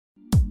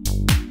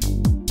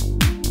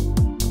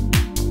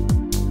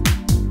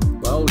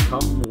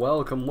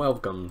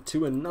welcome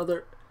to a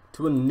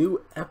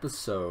new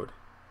episode.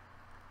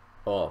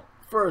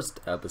 First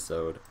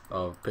episode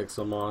of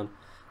Pixelmon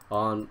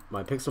on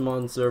my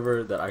Pixelmon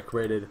server that I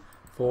created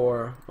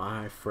for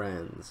my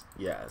friends.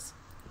 Yes,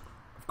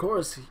 of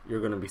course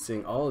you're gonna be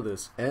seeing all of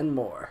this and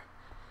more.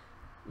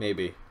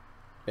 Maybe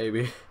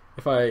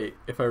if I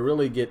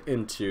really get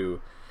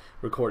into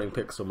recording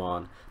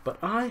Pixelmon, but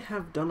I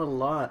have done a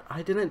lot.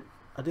 I didn't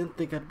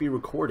think I'd be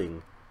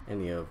recording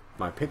any of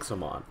my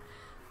Pixelmon,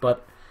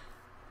 but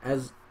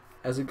as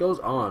it goes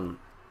on,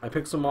 my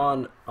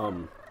Pixelmon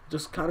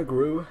just kind of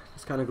grew.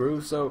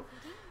 So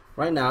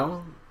right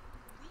now,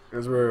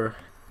 as we're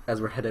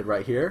headed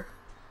right here,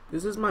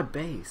 this is my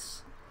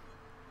base.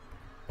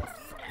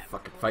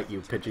 Fucking fight you,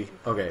 Pidgey.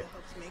 Okay,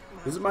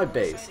 this is my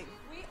base.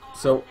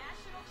 So,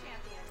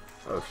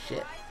 oh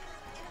shit.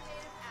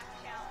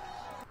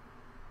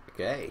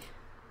 Okay.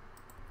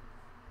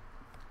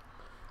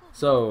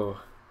 So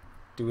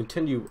to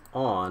continue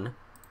on,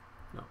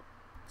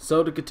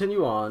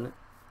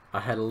 I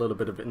had a little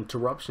bit of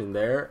interruption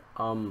there.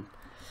 I'm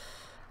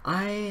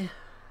doing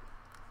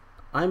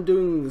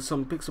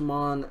some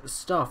Pixelmon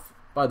stuff.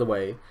 By the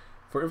way,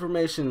 for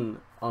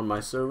information on my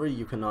server,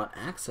 you cannot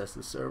access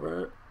the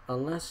server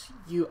unless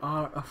you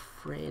are a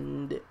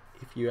friend,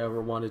 if you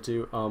ever wanted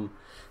to.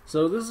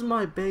 So this is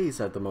my base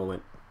at the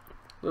moment.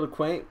 A little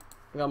quaint.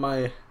 I got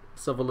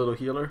myself a little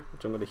healer,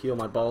 which I'm going to heal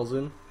my balls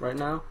in right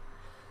now.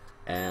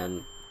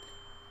 And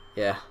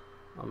yeah,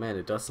 oh man,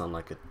 it does sound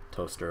like a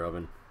toaster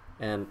oven.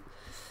 And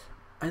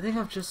I think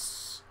I've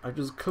just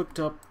cooked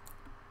up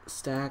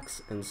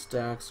stacks and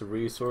stacks of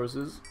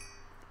resources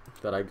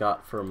that I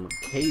got from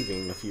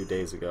caving a few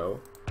days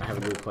ago. I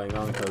haven't been playing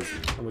on because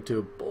I went to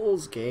a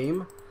Bulls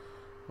game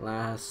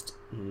last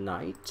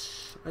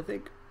night, I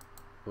think.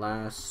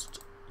 Last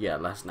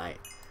night.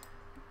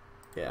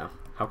 Yeah,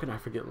 how can I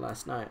forget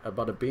last night? I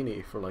bought a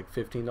beanie for like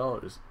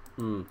 $15.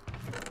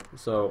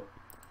 So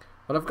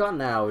what I've got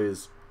now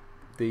is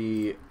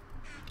the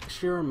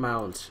sheer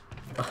amount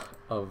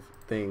of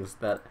things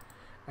that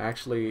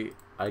actually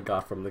I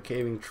got from the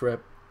caving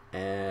trip,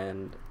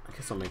 and I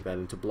guess I'll make that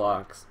into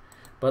blocks.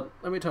 But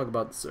let me talk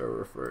about the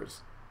server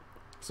first.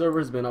 The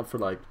server's been up for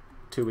like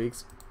 2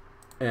 weeks,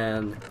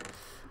 and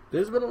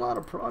there's been a lot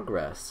of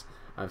progress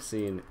I've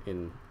seen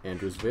in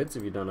Andrew's vids.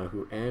 If you don't know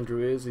who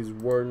Andrew is, he's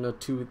Wordna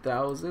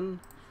 2000.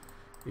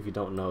 If you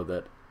don't know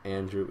that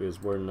Andrew is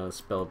Wordna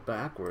spelled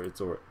backwards,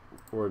 or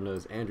Wordna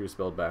is Andrew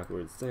spelled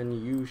backwards, then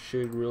you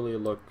should really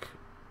look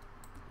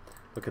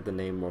at the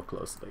name more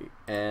closely.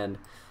 And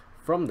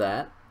from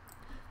that,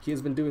 he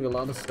has been doing a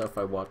lot of stuff.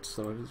 I watched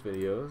some of his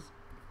videos.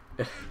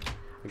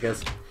 I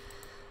guess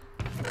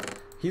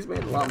he's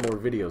made a lot more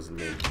videos than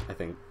me, I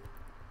think,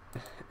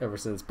 ever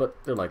since, but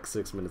they're like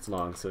 6 minutes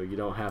long, so you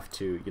don't have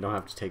to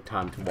take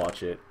time to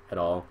watch it at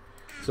all.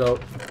 So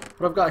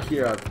what I've got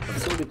here,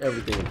 I've sorted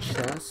everything in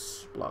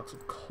chests. Blocks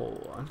of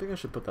coal. I think I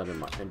should put that in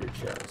my ender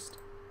chest.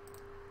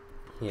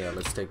 Yeah,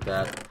 let's take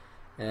that.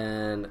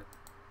 And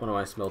what am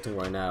I smelting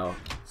right now?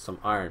 Some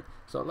iron.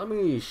 So let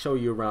me show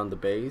you around the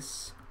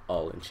base.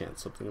 I'll enchant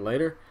something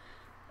later.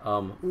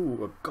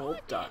 Ooh, a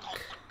gold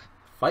duck.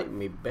 Fight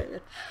me,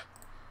 bitch.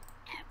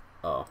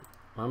 Oh,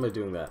 why am I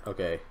doing that?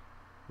 Okay,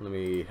 let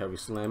me heavy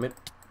slam it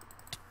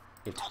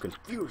into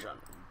confusion,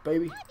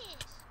 baby.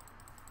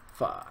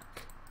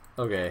 Fuck.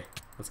 Okay,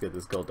 let's get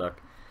this gold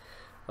duck.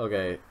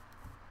 Okay,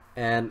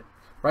 and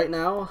right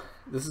now,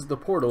 this is the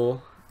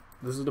portal.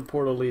 This is the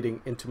portal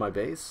leading into my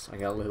base. I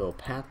got a little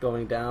path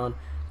going down.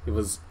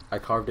 I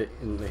carved it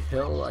in the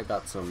hill. I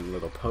got some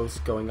little posts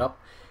going up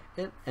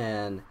it,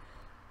 and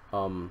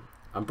I'm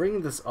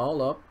bringing this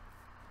all up,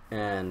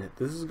 and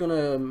this is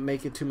gonna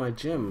make it to my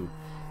gym.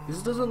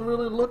 This doesn't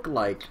really look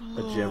like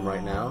a gym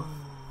right now,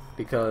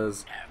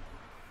 because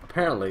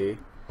apparently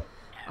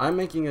I'm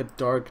making a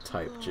dark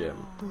type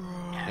gym,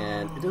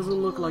 and it doesn't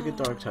look like a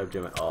dark type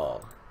gym at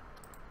all.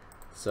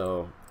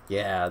 So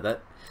yeah,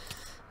 that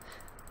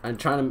I'm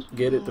trying to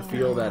get it to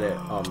feel that it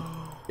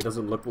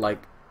doesn't look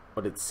like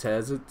what it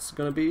says it's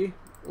gonna be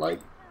like,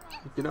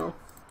 you know.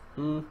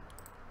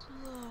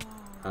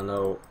 I don't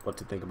know what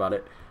to think about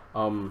it.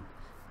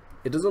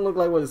 It doesn't look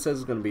like what it says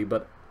it's gonna be,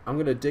 but I'm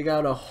gonna dig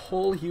out a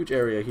whole huge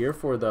area here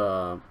for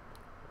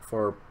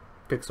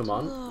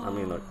Pixelmon. I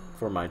mean, like,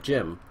 for my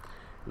gym.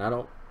 And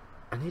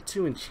I need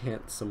to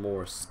enchant some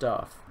more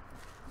stuff.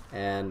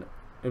 And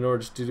in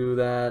order to do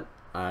that,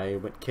 I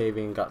went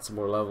caving, got some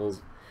more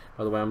levels.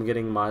 By the way, I'm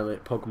getting my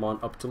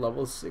Pokemon up to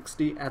level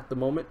 60 at the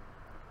moment,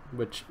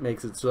 which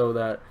makes it so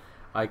that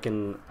I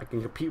can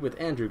compete with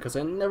Andrew, because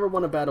I never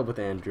won a battle with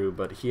Andrew,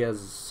 but he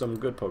has some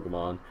good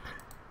Pokemon,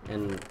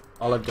 and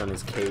all I've done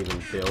is cave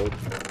and build.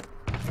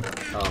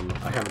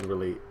 I haven't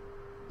really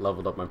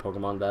leveled up my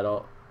Pokemon that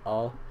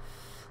all.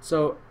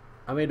 So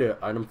I made an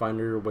item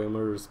finder,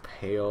 Waymer's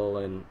Pail,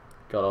 and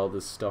got all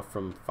this stuff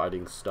from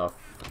fighting stuff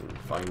and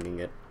finding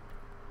it.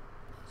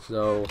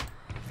 So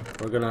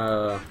I'm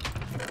gonna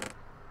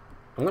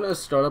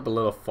start up a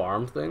little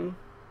farm thing.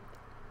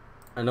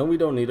 I know we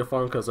don't need a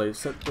farm because I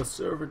set the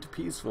server to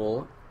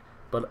peaceful,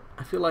 but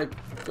I feel like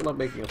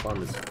making a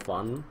farm is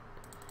fun,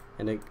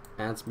 and it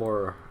adds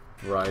more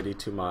variety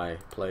to my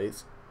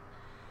plays.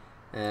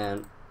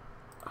 And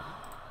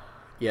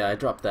yeah, I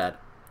dropped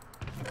that.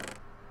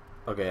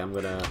 Okay, I'm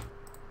gonna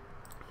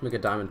make a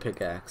diamond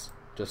pickaxe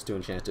just to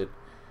enchant it.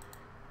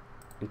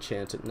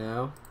 Enchant it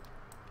now.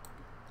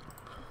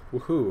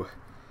 Woohoo!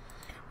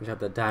 We got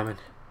that diamond.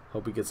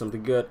 Hope we get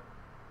something good.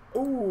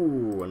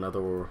 Ooh,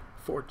 another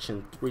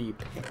Fortune 3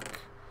 pick.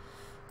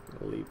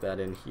 I'll leave that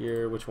in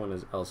here. Which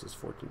one else is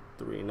Fortune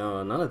 3?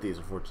 No, none of these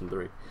are Fortune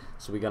 3.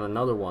 So we got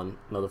another one,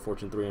 another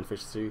Fortune 3 and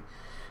efficiency.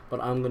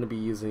 But I'm gonna be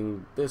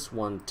using this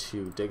one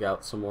to dig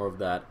out some more of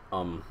that,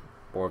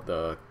 more of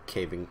the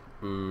caving.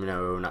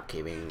 No, not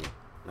caving.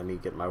 Let me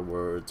get my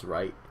words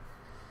right.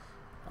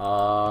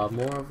 More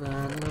of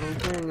that little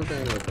thing.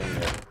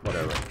 Yeah,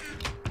 whatever.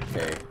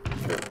 Okay,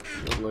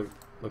 good.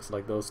 Looks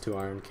like those 2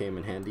 iron came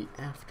in handy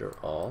after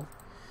all.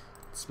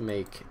 Let's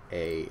make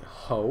a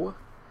hoe.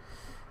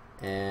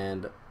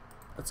 And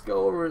let's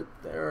go over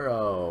there.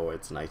 Oh,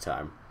 it's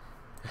nighttime.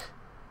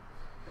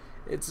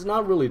 It's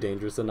not really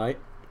dangerous at night,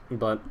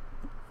 but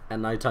at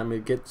nighttime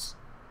it gets...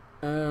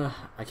 I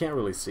can't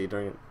really see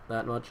during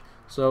that much.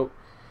 So,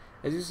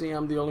 as you see,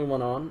 I'm the only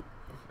one on.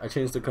 I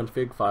changed the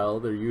config file.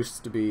 There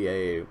used to be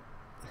a...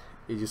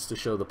 It used to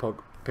show the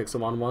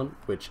Pixelmon one,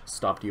 which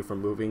stopped you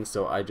from moving,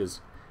 so I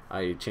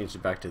changed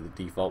it back to the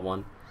default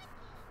one.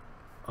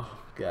 Oh,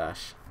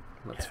 gosh.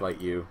 Let's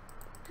fight you.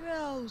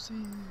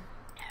 Drowsy.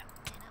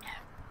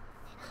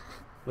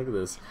 Look at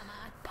this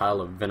pile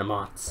of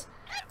Venomots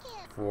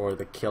for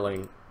the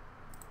killing.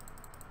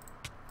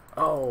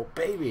 Oh,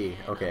 baby.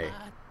 Okay.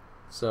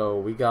 So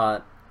we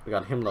got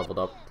him leveled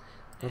up.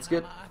 Let's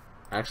get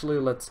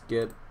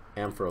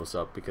Ampharos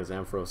up, because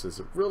Ampharos is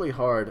a really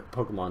hard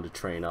Pokemon to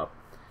train up.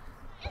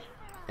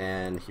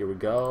 And here we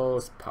go.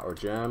 It's Power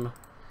Gem.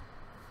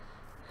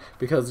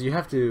 Because you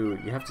have to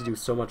do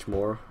so much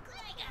more.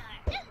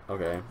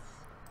 Okay.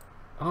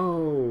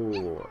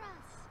 Oh.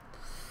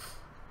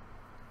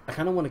 I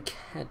kind of want to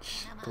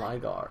catch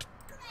Gligar.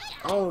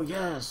 Oh,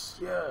 yes,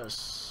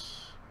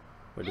 yes.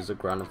 Wait, is it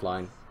ground and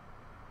flying?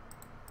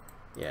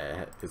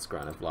 Yeah, it's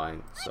ground and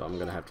flying, so I'm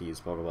going to have to use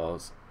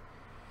Pokeballs.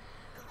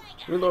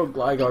 Even though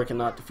Gligar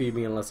cannot defeat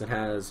me unless it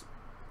has...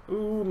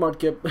 Ooh,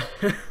 Mudkip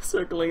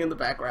circling in the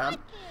background.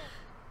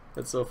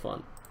 That's so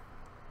fun.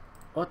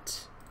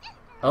 What?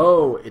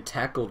 Oh, it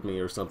tackled me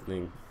or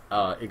something.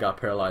 It got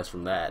paralyzed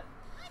from that.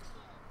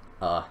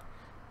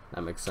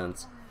 That makes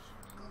sense.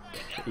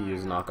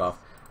 Use knockoff.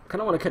 I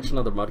kind of want to catch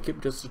another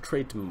Mudkip just to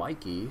trade to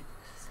Mikey,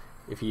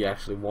 if he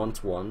actually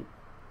wants one.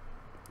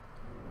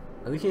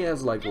 I think he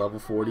has like level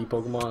 40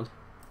 Pokemon,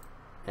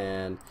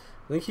 and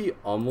I think he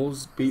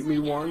almost beat me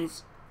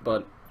once,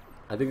 but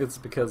I think it's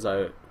because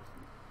I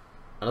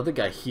don't think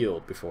I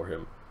healed before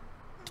him.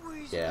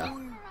 Yeah.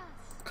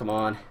 Come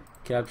on,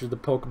 capture the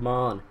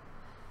Pokemon.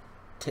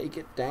 Take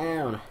it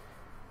down.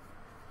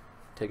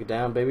 Take it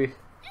down, baby.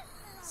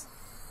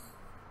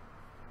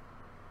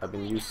 I've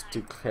been used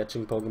to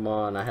catching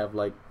Pokemon. I have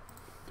like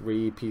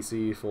 3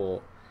 PC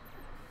full.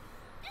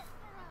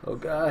 Oh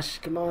gosh,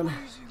 come on.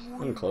 I'm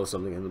gonna close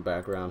something in the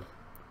background.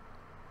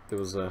 It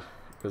was a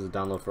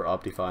download for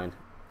Optifine,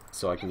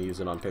 so I can use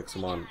it on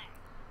Pixelmon.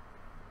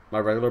 My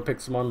regular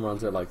Pixelmon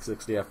runs at like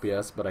 60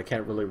 FPS, but I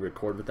can't really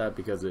record with that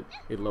because it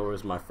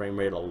lowers my frame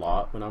rate a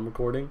lot when I'm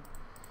recording.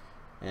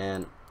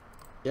 And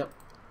yep.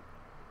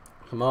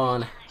 Come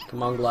on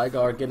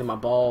Gligar, get in my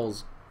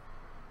balls.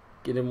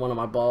 Get in one of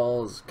my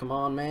balls. Come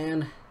on,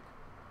 man.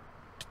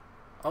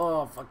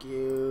 Oh, fuck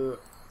you.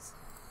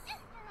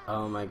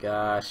 Oh my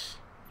gosh.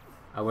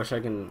 I wish I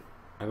can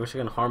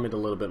harm it a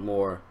little bit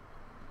more.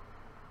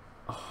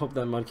 I hope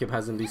that Mudkip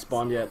hasn't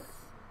despawned yet.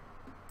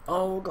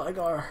 Oh,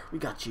 Gligar, we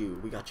got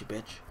you,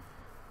 bitch.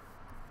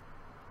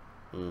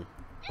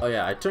 Oh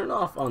yeah, I turned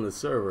off on the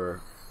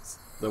server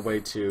the way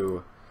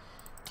to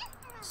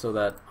so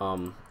that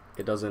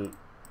it doesn't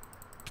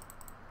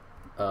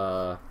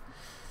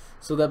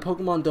so that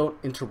Pokemon don't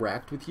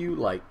interact with you,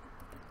 like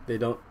they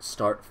don't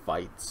start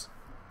fights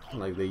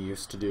like they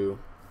used to do.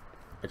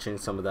 I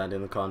changed some of that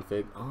in the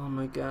config. Oh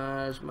my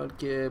gosh,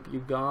 Mudkip, you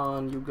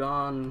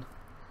gone.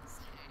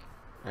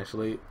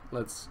 Actually,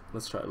 let's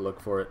try to look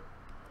for it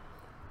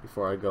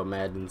before I go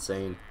mad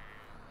sane.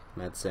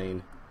 Let's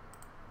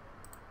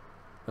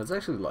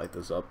actually light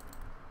this up.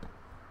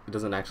 It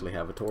doesn't actually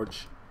have a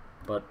torch,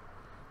 but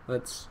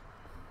let's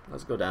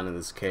go down in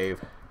this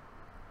cave.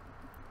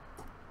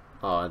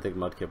 Oh, I think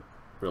Mudkip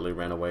really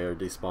ran away or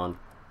despawned.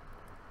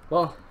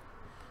 Well,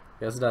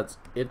 guess that's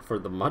it for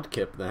the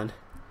Mudkip then.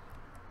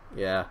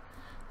 Yeah,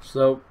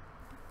 so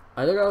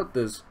I dug out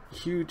this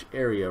huge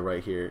area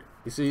right here.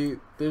 You see,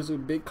 there's a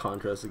big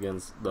contrast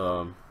against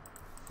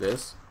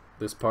this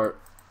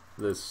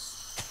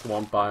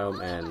swamp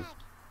biome and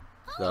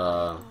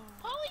the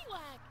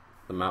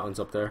mountains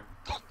up there,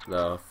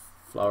 the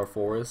flower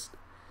forest.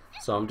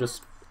 So I'm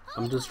just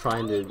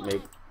trying to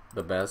make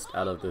the best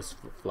out of this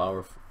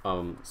flower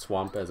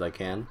swamp as I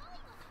can.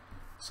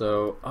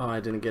 So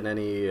I didn't get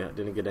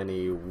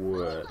any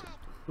wood.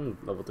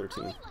 Level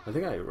 13. I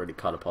think I already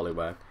caught a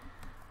Poliwag.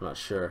 I'm not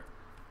sure.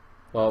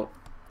 Well,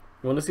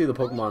 you want to see the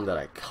Pokemon that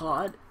I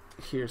caught?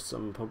 Here's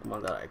some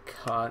Pokemon that I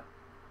caught.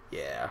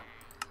 Yeah.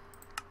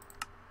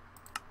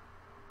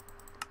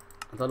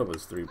 I thought it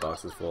was 3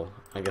 boxes full.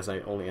 I guess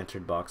I only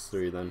entered box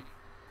 3 then.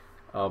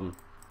 I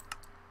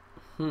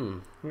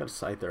got a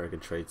Scyther I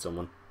could trade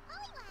someone.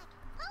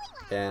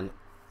 And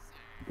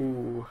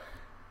ooh,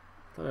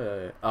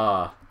 it's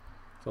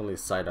only a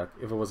Psyduck.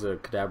 If it was a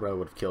Kadabra, I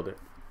would have killed it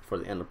for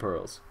the End of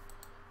Pearls.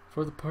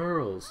 For the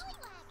pearls,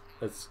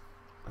 let's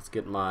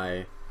get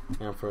my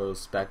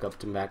Ampharos back up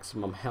to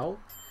maximum health.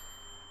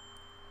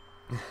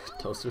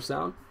 Toaster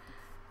sound,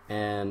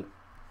 and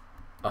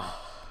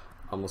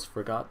almost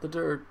forgot the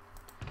dirt.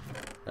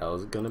 That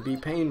was gonna be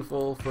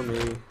painful for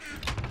me.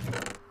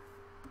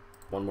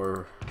 One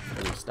more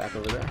stack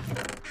over there.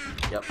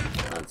 Yep,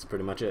 that's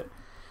pretty much it.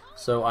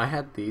 So I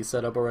had these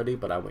set up already,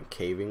 but I went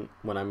caving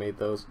when I made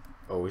those.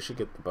 Oh, we should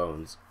get the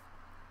bones.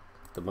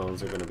 The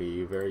bones are going to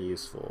be very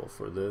useful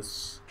for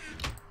this.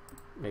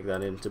 Make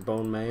that into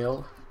bone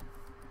mail.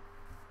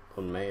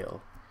 Bone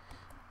mail.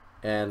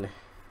 And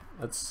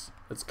let's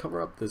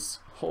cover up this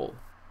hole.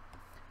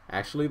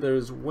 Actually,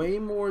 there's way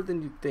more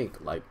than you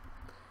think. Like,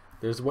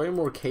 there's way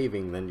more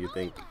caving than you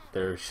think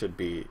there should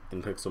be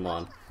in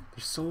Pixelmon.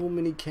 There's so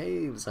many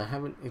caves. I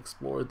haven't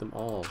explored them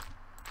all.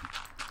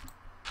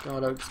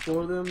 Gotta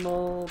explore them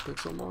all,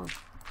 Pixelmon.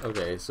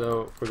 Okay,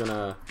 so we're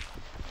gonna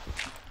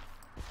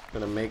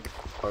make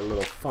our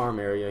little farm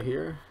area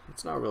here.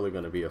 It's not really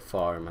gonna be a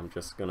farm. I'm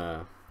just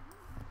gonna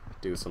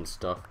do some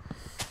stuff.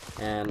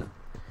 And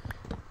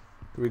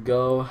here we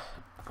go.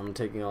 I'm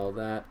taking all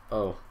that.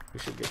 Oh, we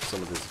should get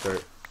some of this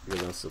dirt. We're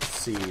gonna some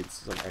seeds,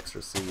 some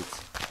extra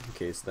seeds, in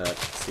case that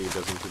seed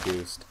doesn't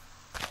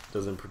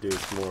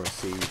produce more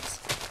seeds.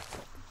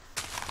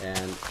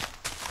 And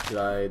did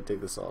I dig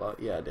this all out?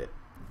 Yeah, I did.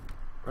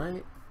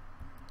 Right?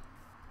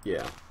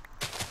 Yeah.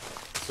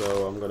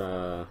 So I'm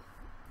gonna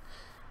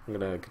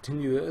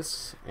continue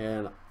this,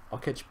 and I'll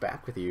catch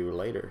back with you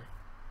later.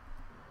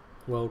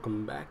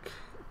 Welcome back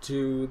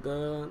to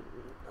the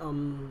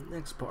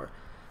next part.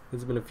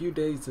 It's been a few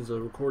days since I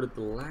recorded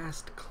the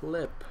last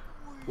clip,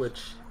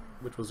 which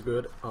was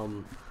good.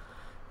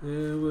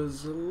 It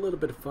was a little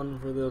bit of fun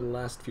for the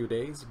last few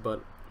days,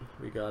 but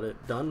we got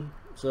it done.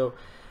 So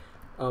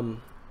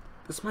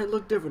this might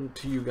look different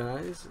to you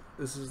guys.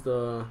 This was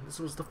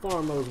the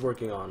farm I was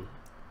working on.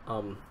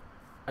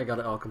 I got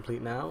it all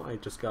complete now. I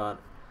just got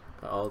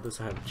all this.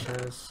 I have a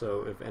chest,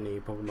 so if any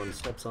Pokemon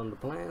steps on the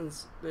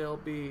plants, they'll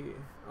be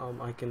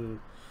I can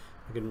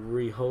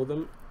re-hoe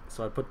them.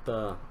 So I put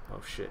the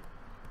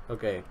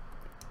okay.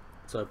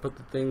 So I put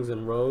the things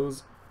in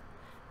rows.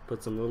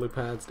 Put some lily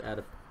pads to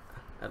add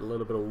a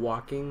little bit of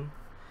walking.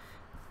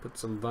 Put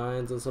some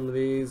vines on some of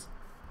these.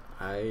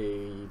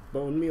 I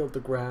bone mealed the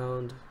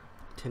ground.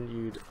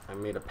 I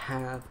made a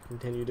path,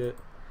 continued it.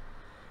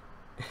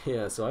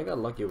 Yeah, so I got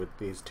lucky with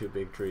these 2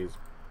 big trees.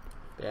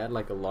 They add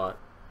like a lot.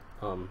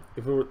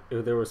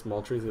 If there were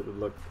small trees, it would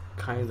look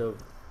kind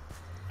of.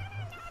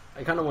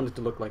 I kind of wanted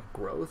to look like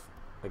growth,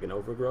 like an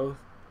overgrowth.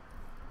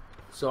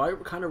 So I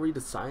kind of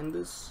redesigned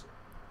this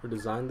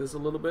a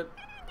little bit.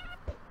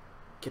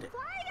 Get it?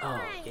 Oh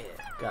yeah,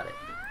 got it.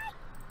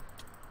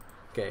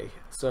 Okay,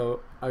 so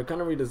I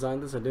kind of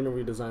redesigned this. I didn't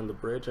redesign the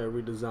bridge. I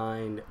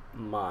redesigned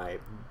my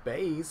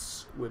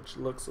base, which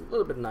looks a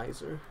little bit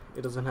nicer.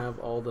 It doesn't have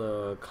all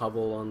the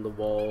cobble on the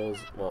walls.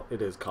 Well,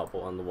 it is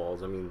cobble on the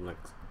walls. I mean, like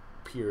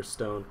pure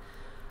stone.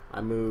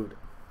 I moved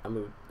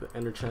the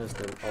ender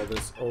chest and all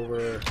this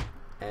over,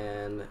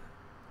 and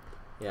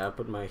yeah, I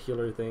put my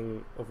healer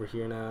thing over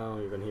here now.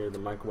 You're gonna hear the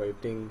microwave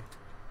ding,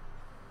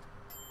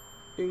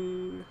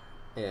 ding,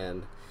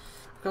 and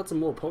I've got some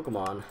more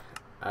Pokemon.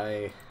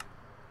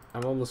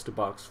 I'm almost to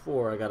box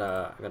 4. I got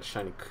a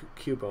shiny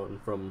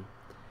Cubone from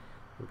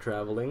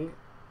traveling.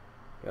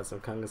 Got some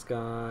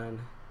Kangaskhan.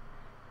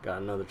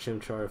 Got another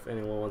Chimchar if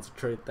anyone wants to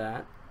trade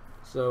that.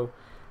 So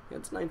yeah,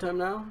 it's nighttime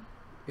now.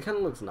 It kind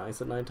of looks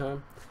nice at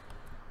nighttime.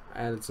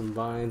 I added some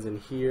vines in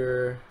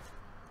here,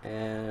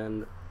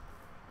 and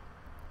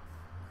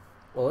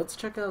well, let's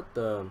check out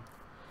the.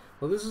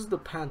 Well, this is the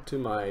path to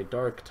my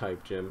dark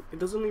type gym. It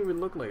doesn't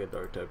even look like a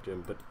dark type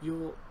gym, but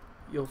you'll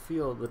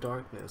feel the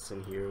darkness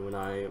in here when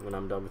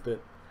I'm done with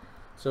it.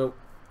 So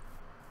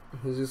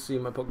as you see,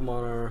 my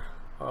Pokemon are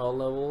all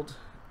leveled,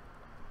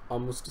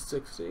 almost to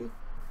 60.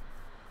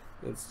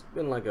 It's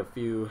been like a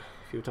few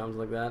times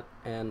like that,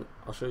 and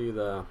I'll show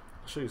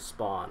you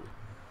spawn.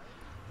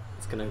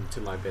 It's connected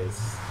to my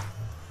base,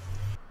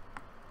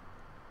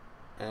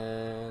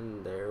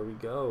 and there we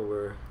go.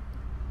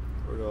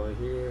 We're going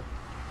here.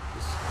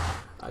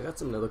 I got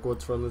some nether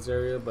quartz from this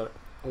area, but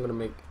I'm gonna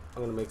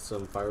make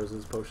some fire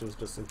resist potions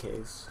just in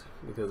case,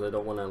 because I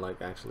don't want to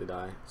like actually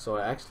die. So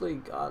I actually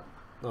got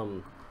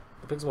the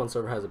Pixelmon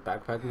server has a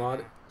backpack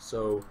mod,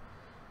 so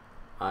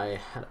I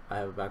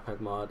have a backpack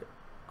mod.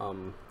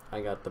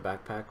 I got the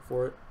backpack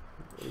for it.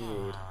 We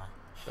need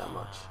that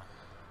much.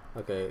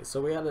 Okay,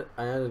 so I added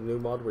a new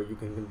mod where you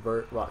can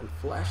convert rotten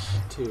flesh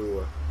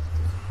to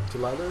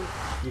leather.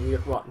 You can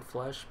get rotten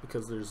flesh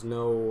because there's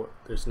no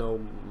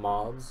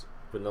mobs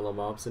vanilla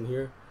mobs in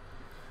here.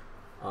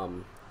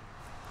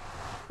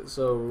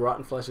 So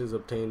rotten flesh is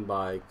obtained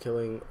by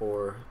killing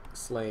or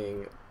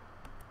slaying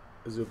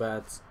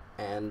Zubats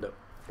and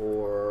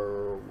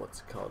or what's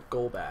it called,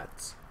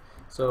 Golbats.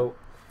 So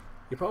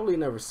you've probably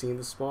never seen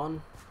the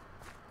spawn,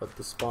 but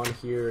the spawn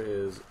here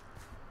is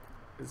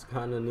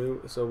kind of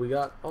new. So we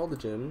got all the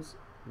gym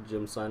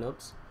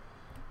signups.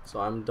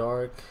 So I'm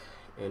dark,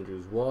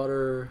 Andrew's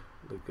water,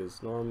 Luke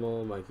is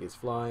normal, Mikey is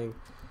flying.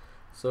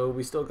 So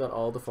we still got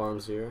all the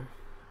farms here.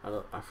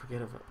 I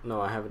forget if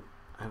no, I haven't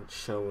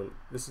shown.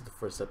 This is the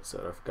first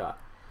episode. I forgot.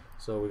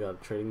 So we got a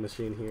trading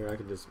machine here. I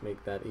could just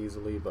make that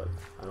easily, but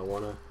I don't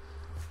wanna.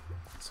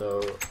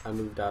 So I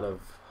moved out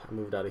of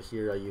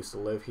here. I used to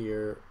live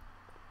here.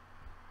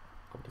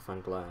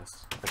 Optifine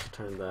glass. I should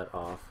turn that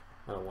off.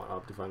 I don't want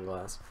Optifine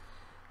glass.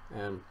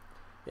 And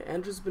yeah,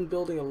 Andrew's been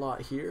building a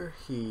lot here.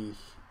 He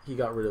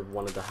got rid of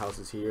one of the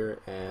houses here,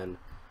 and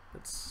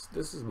this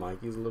is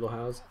Mikey's little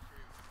house.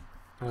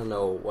 I don't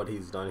know what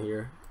he's done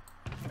here.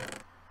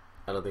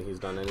 I don't think he's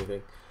done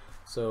anything.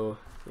 So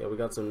yeah, we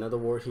got some nether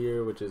wart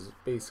here, which is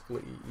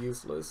basically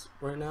useless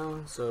right now.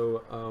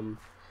 So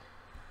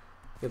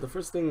yeah, the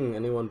first thing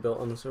anyone built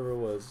on the server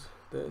was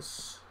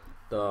this,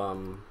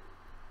 the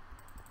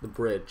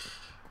bridge.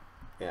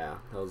 Yeah,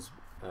 that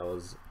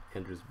was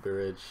Andrew's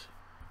bridge,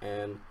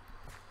 and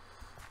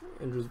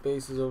Andrew's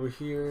base is over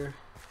here.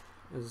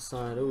 There's a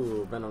sign.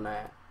 Ooh,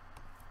 Venonat.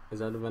 Is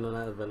that a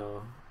Venonat?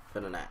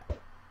 Venonat.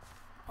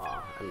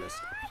 Oh, I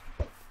missed.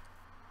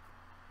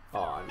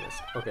 Oh, I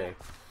missed. Okay.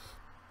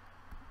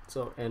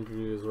 So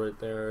Andrew is right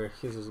there.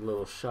 Here's his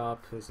little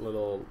shop. His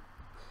little,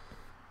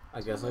 I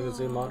guess I could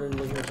say, modern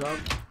looking shop.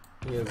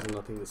 He has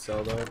nothing to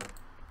sell though.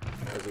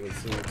 As you can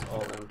see, it's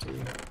all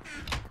empty.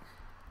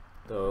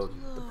 Though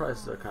the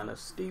prices are kind of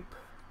steep,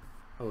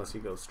 unless you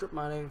go strip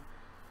mining.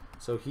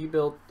 So he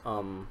built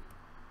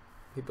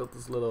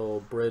this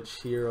little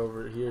bridge here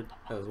over here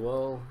as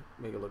well.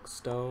 Make it look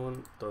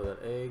stone. Throw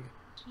that egg.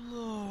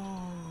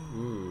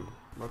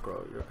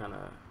 Macro, you're kind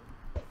of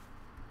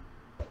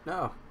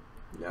no,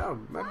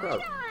 Macro.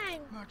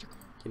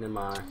 Get in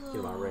my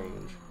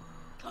range.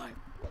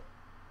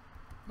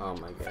 Oh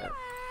my god.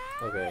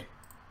 Okay.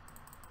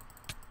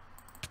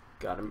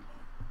 Got him.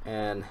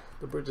 And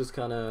the bridge is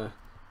kind of,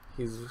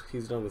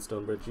 he's done with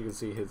stone bridge. You can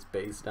see his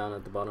base down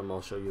at the bottom.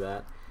 I'll show you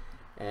that.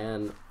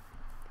 And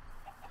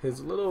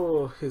his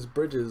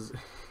bridges,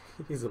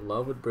 he's in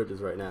love with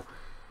bridges right now.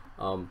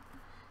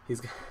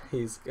 He's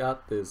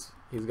got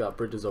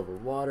bridges over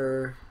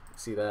water.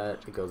 See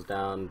that? It goes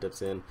down,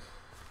 dips in.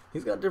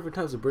 He's got different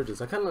types of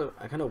bridges. I kind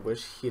of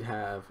wish he'd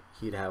have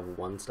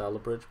one style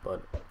of bridge,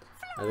 but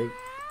I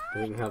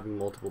think having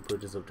multiple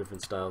bridges of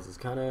different styles is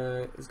kind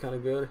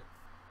of good.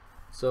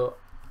 So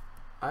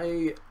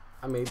I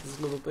made this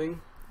little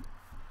thing.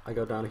 I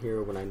go down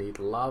here when I need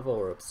lava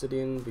or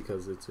obsidian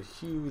because it's a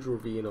huge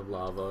ravine of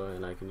lava,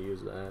 and I can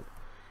use that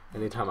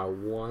anytime I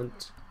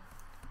want.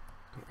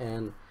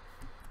 And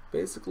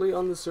basically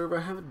on the server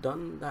I haven't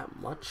done that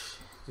much.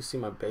 You see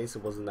my base,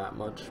 it wasn't that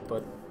much,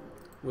 but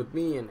with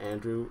me and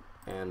Andrew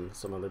and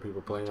some other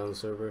people playing on the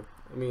server,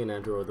 me and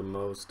Andrew are the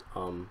most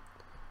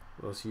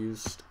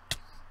used.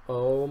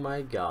 Oh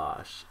my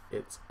gosh,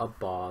 it's a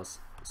boss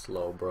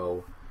slow,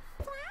 bro.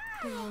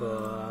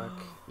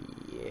 Fuck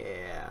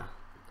yeah.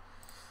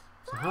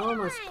 So how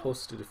am I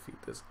supposed to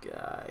defeat this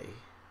guy?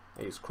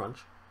 I use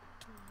crunch.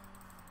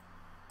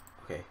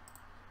 Okay.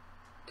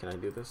 Can I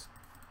do this?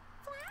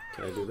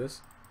 Can I do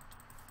this?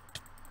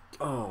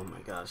 Oh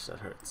my gosh, that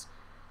hurts.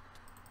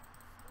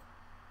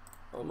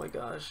 Oh my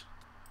gosh.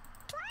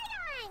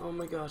 Oh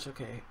my gosh,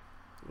 okay.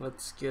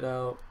 Let's get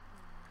out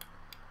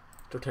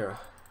Torterra.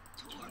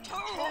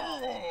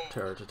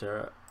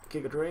 Torterra.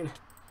 Kick a drain.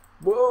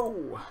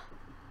 Whoa!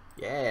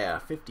 Yeah,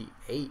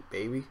 58,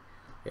 baby.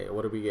 Okay,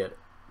 what do we get?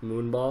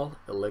 Moonball,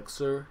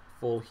 Elixir,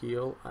 Full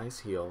Heal, Ice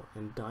Heal,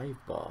 and Dive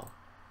Ball.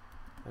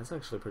 That's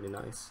actually pretty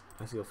nice.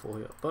 Ice Heal, Full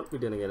Heal. But we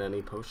didn't get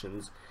any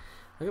potions.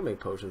 I can make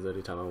potions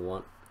anytime I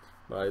want,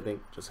 but I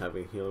think just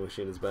having a healing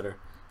machine is better.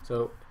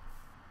 So,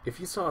 if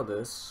you saw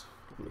this,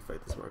 let me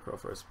fight this Murkrow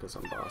first because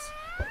I'm boss.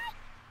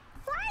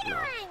 No,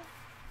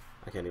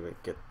 I can't even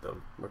get the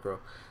Murkrow.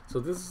 So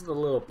this is the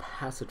little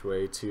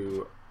passageway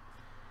to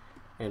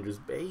Andrew's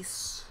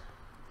base.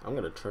 I'm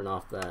gonna turn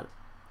off that.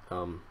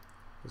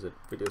 Is it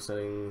video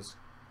settings,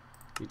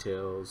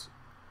 details?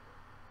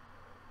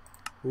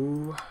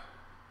 Ooh,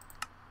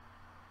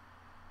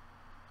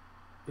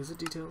 is it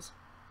details?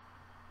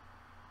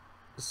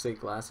 Does it say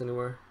glass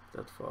anywhere?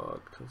 That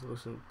fog,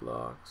 translucent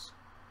blocks.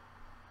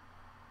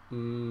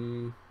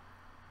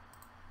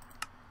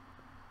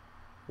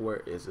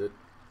 Where is it?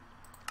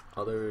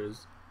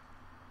 Others.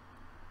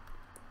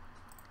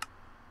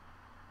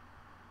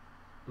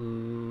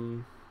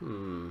 Where's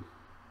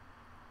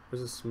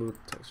the smooth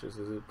textures?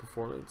 Is it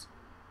performance?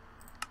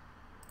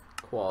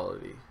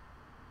 Quality.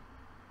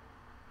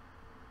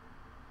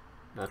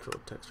 Natural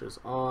textures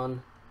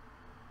on.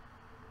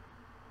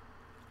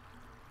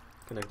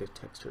 Connected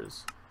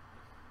textures.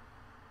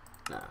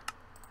 Nah.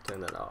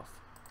 Turn that off.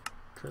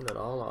 Turn that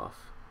all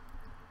off.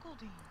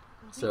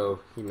 So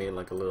he made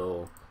like a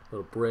little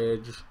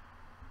bridge,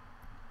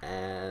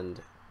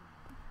 and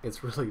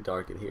it's really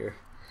dark in here.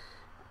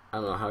 I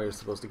don't know how you're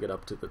supposed to get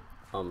up to the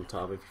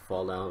top if you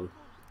fall down.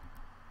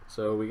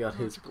 So we got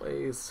his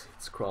place.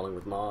 It's crawling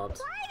with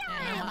mobs.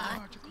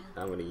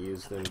 I'm gonna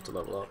use them to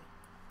level up.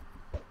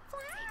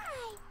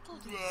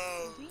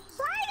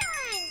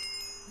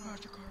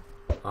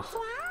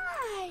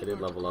 Oh, I did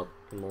level up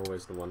in more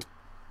ways than one.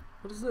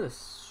 What is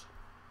this?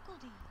 What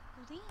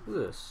is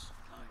this?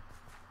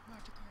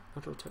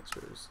 Metro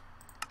textures.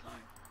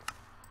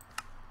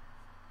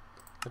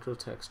 Metro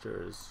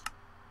textures.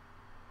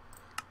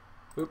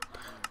 Oop.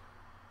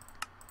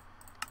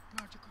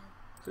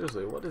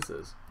 Seriously, what is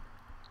this?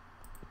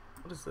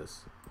 What is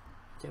this?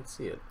 I can't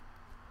see it.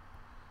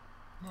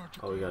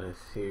 Oh,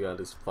 he got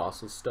his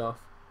fossil stuff.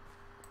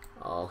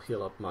 I'll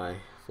heal up my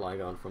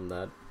Flygon from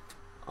that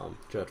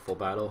dreadful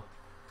battle.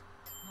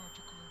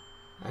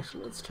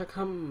 Actually, let's check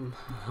how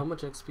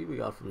much XP we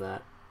got from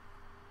that.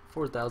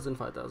 4,000,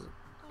 5,000.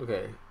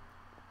 Okay.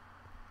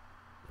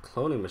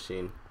 Cloning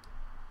machine.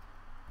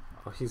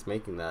 Oh, he's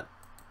making that.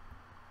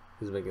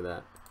 He's making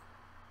that.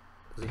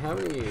 Does he have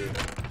any?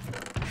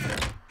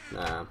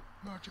 Nah.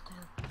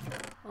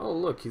 Oh,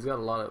 look, he's got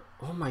a lot of.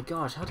 Oh my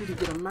gosh, how did he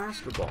get a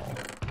Master Ball?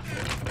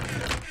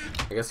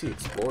 I guess he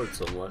explored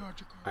somewhat.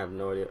 I have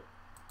no idea.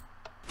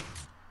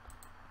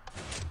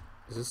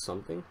 Is this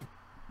something?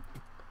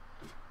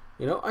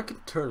 You know, I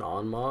could turn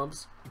on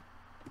mobs,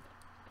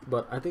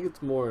 but I think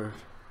it's more,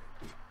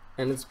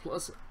 and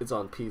it's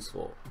on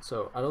peaceful.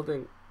 So I don't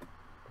think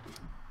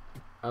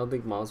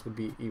mobs would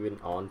be even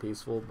on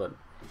peaceful, but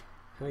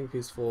having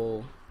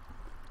peaceful.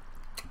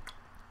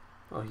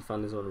 Oh, he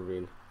found his own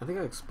ravine. I think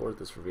I explored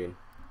this ravine.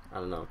 I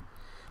don't know.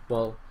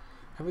 Well,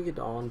 having it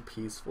on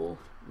peaceful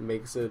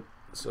makes it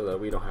so that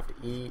we don't have to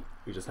eat.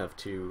 We just have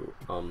to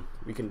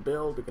we can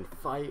build, we can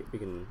fight, we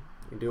can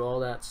do all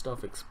that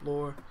stuff,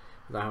 explore,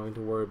 without having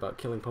to worry about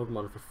killing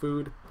Pokemon for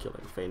food,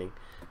 feigning,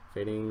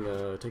 taking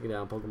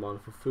down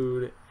Pokemon for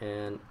food,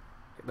 and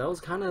that was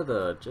kind of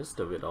the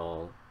gist of it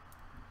all.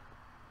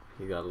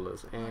 He got a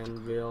little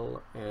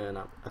anvil, and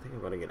I think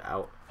I'm gonna get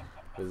out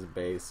of his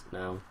base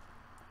now.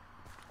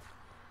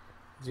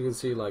 As you can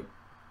see, like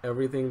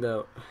everything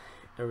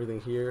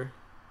here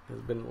has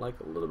been like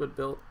a little bit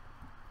built.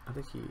 I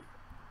think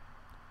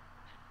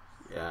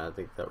I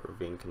think that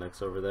ravine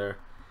connects over there.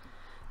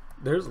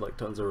 There's like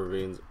tons of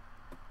ravines.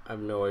 I have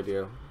no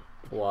idea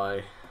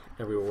why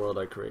every world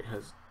I create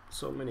has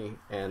so many.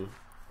 And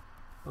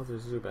oh,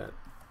 there's Zubat.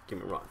 Give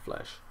me rotten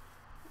flesh.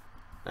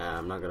 Nah,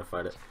 I'm not gonna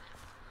fight it.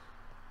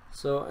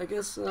 So I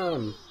guess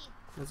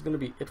that's gonna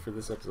be it for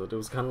this episode. It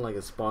was kind of like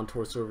a spawn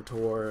tour, server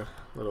tour,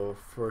 little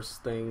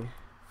first thing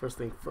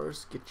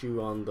first. Get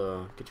you on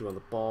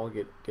the ball.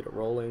 Get it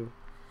rolling.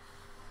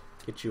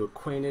 Get you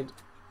acquainted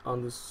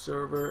on this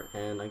server,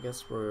 and I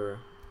guess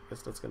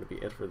that's gonna be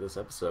it for this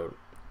episode.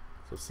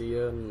 So see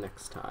you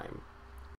next time.